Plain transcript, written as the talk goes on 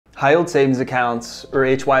High-yield savings accounts, or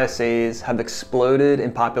HYSAs, have exploded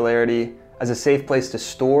in popularity as a safe place to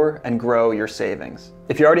store and grow your savings.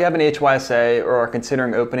 If you already have an HYSA or are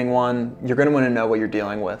considering opening one, you're going to want to know what you're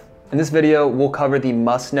dealing with. In this video, we'll cover the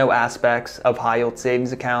must-know aspects of high-yield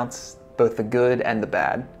savings accounts, both the good and the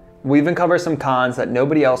bad. We'll even cover some cons that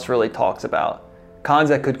nobody else really talks about, cons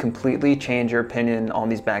that could completely change your opinion on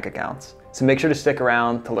these bank accounts. So make sure to stick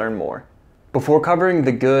around to learn more. Before covering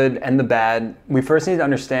the good and the bad, we first need to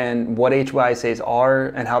understand what HYSAs are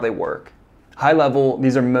and how they work. High level,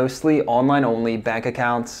 these are mostly online-only bank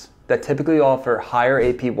accounts that typically offer higher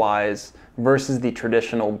APYs versus the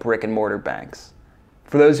traditional brick-and-mortar banks.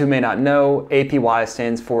 For those who may not know, APY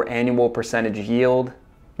stands for annual percentage yield.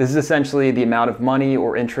 This is essentially the amount of money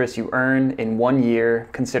or interest you earn in 1 year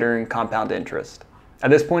considering compound interest.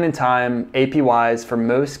 At this point in time, APYs for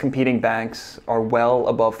most competing banks are well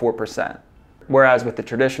above 4%. Whereas with the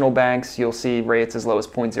traditional banks, you'll see rates as low as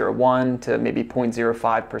 0.01 to maybe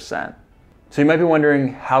 0.05%. So you might be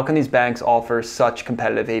wondering, how can these banks offer such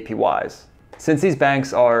competitive APYs? Since these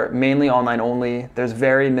banks are mainly online only, there's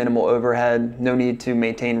very minimal overhead, no need to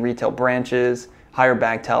maintain retail branches, hire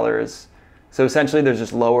bank tellers. So essentially there's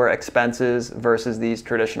just lower expenses versus these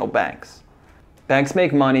traditional banks. Banks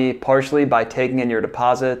make money partially by taking in your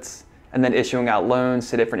deposits and then issuing out loans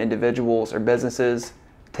to different individuals or businesses,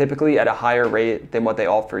 typically at a higher rate than what they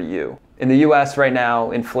offer you. In the US right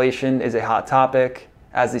now, inflation is a hot topic,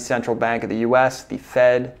 as the central bank of the US, the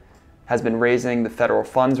Fed, has been raising the federal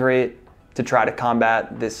funds rate to try to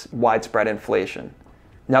combat this widespread inflation.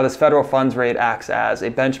 Now this federal funds rate acts as a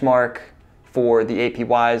benchmark for the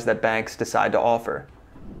APYs that banks decide to offer.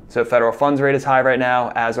 So federal funds rate is high right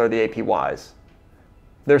now, as are the APYs.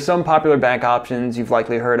 There's some popular bank options you've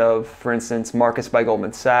likely heard of, for instance, Marcus by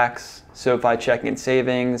Goldman Sachs, SoFi Checking and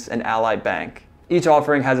Savings, and Ally Bank. Each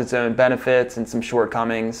offering has its own benefits and some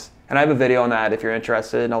shortcomings, and I have a video on that if you're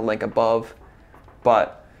interested, and I'll link above.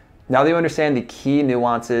 But now that you understand the key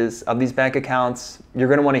nuances of these bank accounts, you're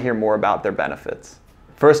going to want to hear more about their benefits.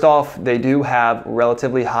 First off, they do have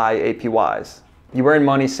relatively high APYs. You earn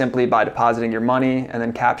money simply by depositing your money and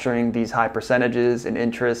then capturing these high percentages in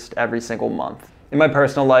interest every single month. In my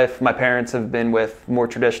personal life, my parents have been with more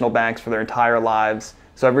traditional banks for their entire lives,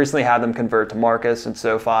 so I've recently had them convert to Marcus and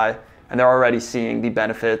SoFi, and they're already seeing the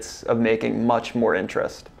benefits of making much more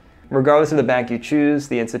interest. Regardless of the bank you choose,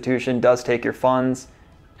 the institution does take your funds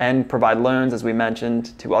and provide loans, as we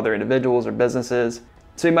mentioned, to other individuals or businesses,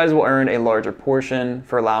 so you might as well earn a larger portion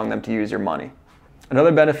for allowing them to use your money.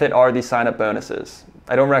 Another benefit are the sign-up bonuses.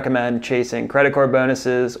 I don't recommend chasing credit card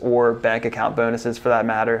bonuses or bank account bonuses for that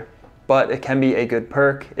matter, but it can be a good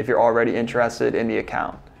perk if you're already interested in the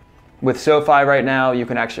account. With SoFi right now, you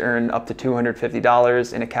can actually earn up to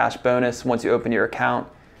 $250 in a cash bonus once you open your account.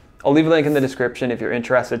 I'll leave a link in the description if you're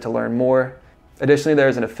interested to learn more. Additionally,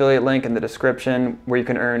 there's an affiliate link in the description where you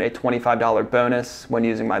can earn a $25 bonus when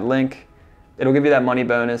using my link. It'll give you that money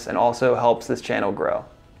bonus and also helps this channel grow.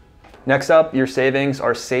 Next up, your savings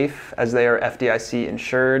are safe as they are FDIC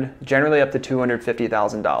insured, generally up to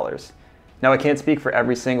 $250,000. Now I can't speak for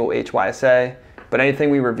every single HYSA, but anything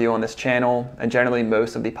we review on this channel, and generally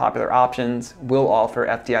most of the popular options, will offer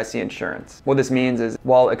FDIC insurance. What this means is,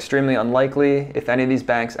 while extremely unlikely, if any of these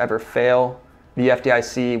banks ever fail, the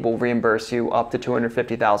FDIC will reimburse you up to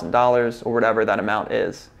 $250,000 or whatever that amount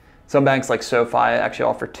is. Some banks like SoFi actually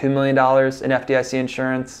offer $2 million in FDIC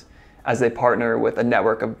insurance as they partner with a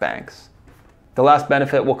network of banks. The last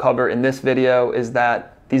benefit we'll cover in this video is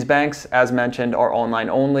that these banks, as mentioned, are online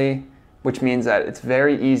only, which means that it's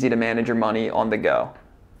very easy to manage your money on the go.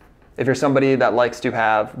 If you're somebody that likes to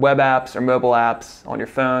have web apps or mobile apps on your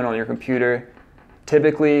phone, on your computer,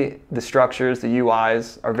 typically the structures, the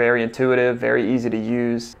UIs, are very intuitive, very easy to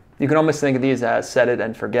use. You can almost think of these as set it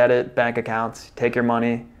and forget it bank accounts. Take your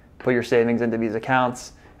money, put your savings into these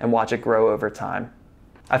accounts, and watch it grow over time.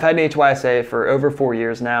 I've had an HYSA for over 4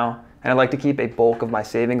 years now, and I like to keep a bulk of my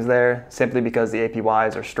savings there simply because the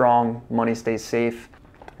APYs are strong, money stays safe.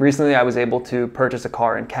 Recently, I was able to purchase a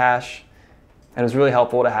car in cash, and it was really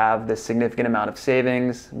helpful to have this significant amount of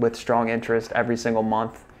savings with strong interest every single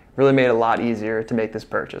month. Really made it a lot easier to make this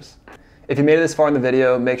purchase. If you made it this far in the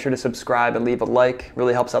video, make sure to subscribe and leave a like.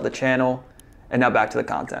 Really helps out the channel. And now back to the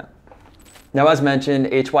content. Now, as mentioned,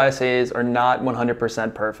 HYSAs are not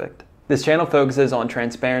 100% perfect. This channel focuses on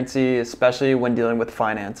transparency, especially when dealing with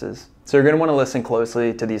finances. So you're going to want to listen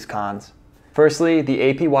closely to these cons. Firstly, the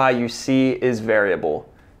APY you see is variable.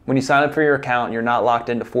 When you sign up for your account, you're not locked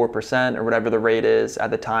into 4% or whatever the rate is at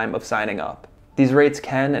the time of signing up. These rates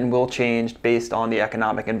can and will change based on the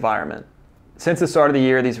economic environment. Since the start of the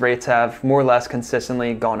year, these rates have more or less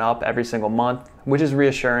consistently gone up every single month, which is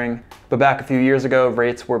reassuring, but back a few years ago,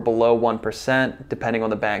 rates were below 1% depending on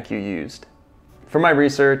the bank you used. From my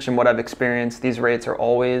research and what I've experienced, these rates are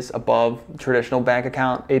always above traditional bank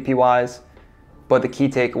account APYs, but the key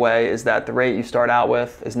takeaway is that the rate you start out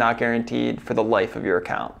with is not guaranteed for the life of your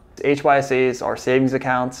account. HYSAs are savings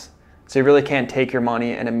accounts, so you really can't take your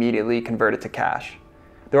money and immediately convert it to cash.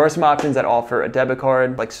 There are some options that offer a debit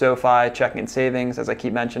card, like SoFi, checking and savings, as I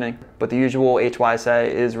keep mentioning, but the usual HYSA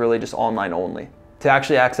is really just online only. To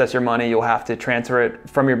actually access your money, you'll have to transfer it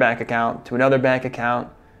from your bank account to another bank account,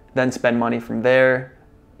 then spend money from there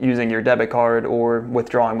using your debit card or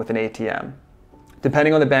withdrawing with an ATM.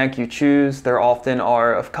 Depending on the bank you choose, there often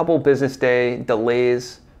are a couple business day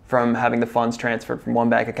delays from having the funds transferred from one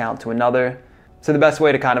bank account to another. So the best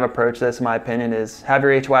way to kind of approach this, in my opinion, is have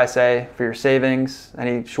your HYSA for your savings,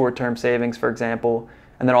 any short-term savings, for example,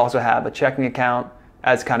 and then also have a checking account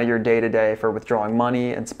as kind of your day-to-day for withdrawing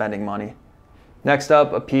money and spending money. Next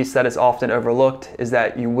up, a piece that is often overlooked is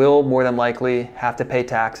that you will more than likely have to pay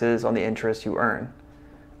taxes on the interest you earn.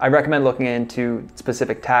 I recommend looking into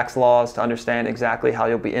specific tax laws to understand exactly how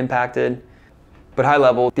you'll be impacted. But high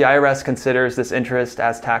level, the IRS considers this interest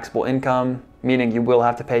as taxable income, meaning you will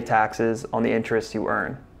have to pay taxes on the interest you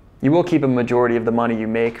earn. You will keep a majority of the money you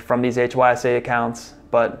make from these HYSA accounts,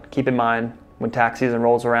 but keep in mind, when tax season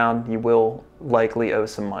rolls around, you will likely owe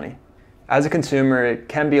some money. As a consumer, it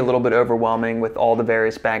can be a little bit overwhelming with all the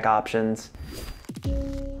various bank options.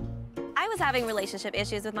 I was having relationship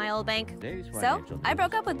issues with my old bank, so I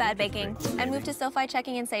broke up with bad banking and moved to SoFi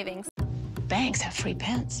Checking and Savings. Banks have free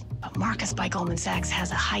pens, but Marcus by Goldman Sachs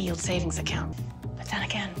has a high-yield savings account. But then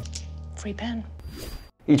again, free pen.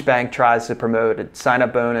 Each bank tries to promote a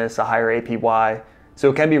sign-up bonus, a higher APY, so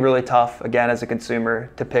it can be really tough, again, as a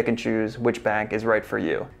consumer, to pick and choose which bank is right for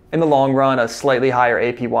you. In the long run, a slightly higher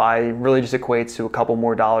APY really just equates to a couple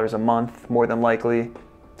more dollars a month, more than likely.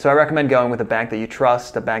 So I recommend going with a bank that you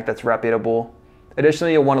trust, a bank that's reputable.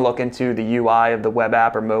 Additionally, you'll want to look into the UI of the web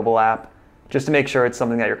app or mobile app, just to make sure it's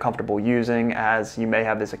something that you're comfortable using, as you may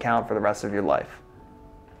have this account for the rest of your life.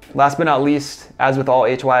 Last but not least, as with all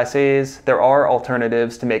HYSAs, there are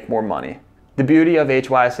alternatives to make more money. The beauty of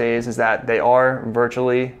HYSAs is that they are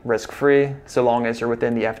virtually risk-free, so long as you're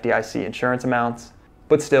within the FDIC insurance amounts.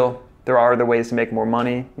 But still, there are other ways to make more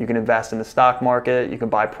money. You can invest in the stock market, you can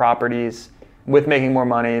buy properties. With making more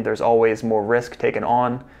money, there's always more risk taken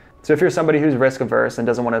on. So if you're somebody who's risk averse and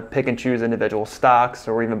doesn't want to pick and choose individual stocks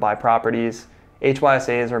or even buy properties,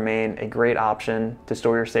 HYSAs remain a great option to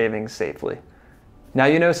store your savings safely. Now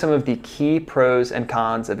you know some of the key pros and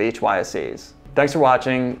cons of HYSAs. Thanks for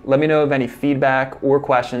watching. Let me know of any feedback or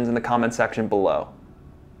questions in the comment section below.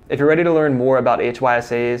 If you're ready to learn more about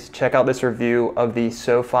HYSAs, check out this review of the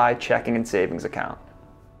SoFi Checking and Savings account.